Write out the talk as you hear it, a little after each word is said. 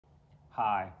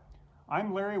Hi,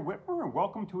 I'm Larry Witmer and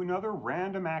welcome to another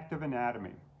Random Active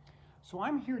Anatomy. So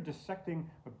I'm here dissecting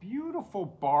a beautiful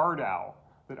barred owl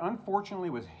that unfortunately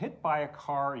was hit by a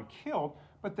car and killed,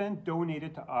 but then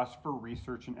donated to us for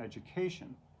research and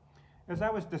education. As I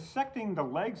was dissecting the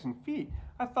legs and feet,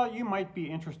 I thought you might be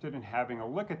interested in having a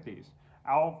look at these.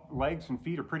 Owl legs and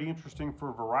feet are pretty interesting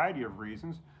for a variety of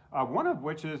reasons, one of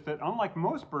which is that unlike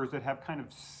most birds that have kind of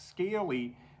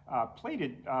scaly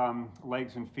plated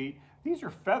legs and feet, these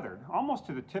are feathered almost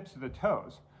to the tips of the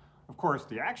toes. Of course,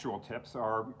 the actual tips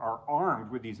are armed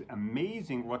with these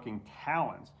amazing looking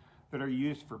talons that are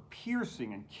used for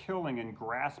piercing and killing and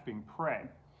grasping prey.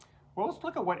 Well, let's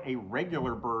look at what a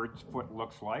regular bird's foot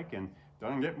looks like, and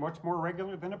doesn't get much more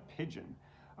regular than a pigeon.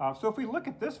 So if we look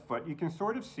at this foot, you can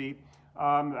sort of see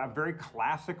a very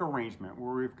classic arrangement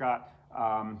where we've got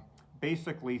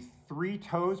basically 3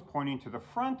 toes pointing to the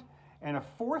front and a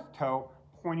 4th toe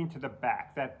pointing to the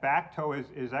back. That back toe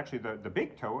is actually the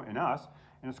big toe in us,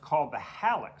 and it's called the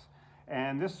hallux.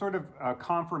 And this sort of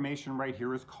conformation right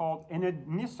here is called an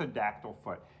anisodactyl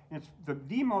foot. And it's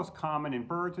the most common in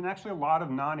birds, and actually a lot of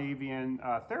non-avian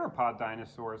theropod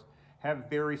dinosaurs have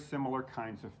very similar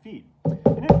kinds of feet.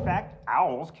 And in fact,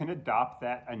 owls can adopt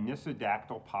that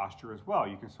anisodactyl posture as well.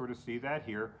 You can sort of see that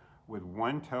here with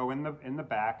 1 toe in the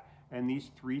back and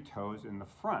these 3 toes in the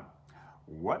front.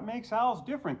 What makes owls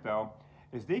different though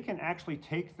is they can actually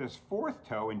take this 4th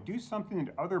toe and do something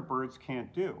that other birds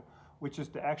can't do, which is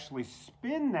to actually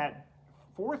spin that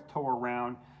 4th toe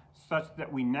around such that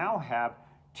we now have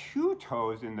 2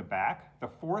 toes in the back, the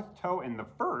 4th toe and the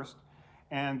 1st,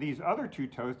 and these other 2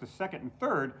 toes, the 2nd and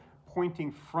 3rd,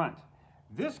 pointing front.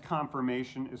 This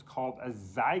conformation is called a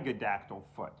zygodactyl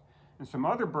foot. And some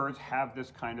other birds have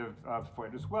this kind of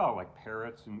foot as well, like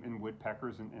parrots and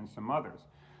woodpeckers and some others.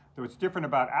 So what's different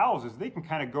about owls is they can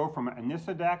kind of go from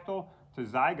anisodactyl to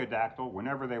zygodactyl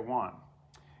whenever they want.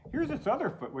 Here's its other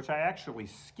foot, which I actually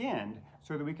skinned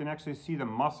so that we can actually see the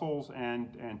muscles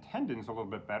and tendons a little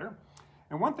bit better.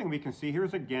 And one thing we can see here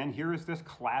is this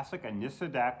classic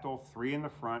anisodactyl, 3 in the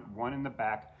front, 1 in the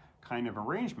back kind of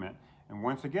arrangement. And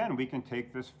once again, we can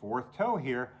take this 4th toe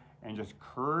here and just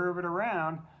curve it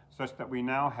around such that we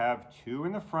now have 2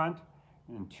 in the front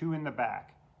and 2 in the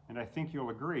back. And I think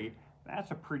you'll agree,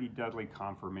 that's a pretty deadly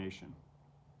conformation.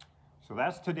 So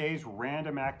that's today's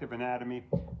Random Active Anatomy.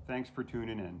 Thanks for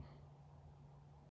tuning in.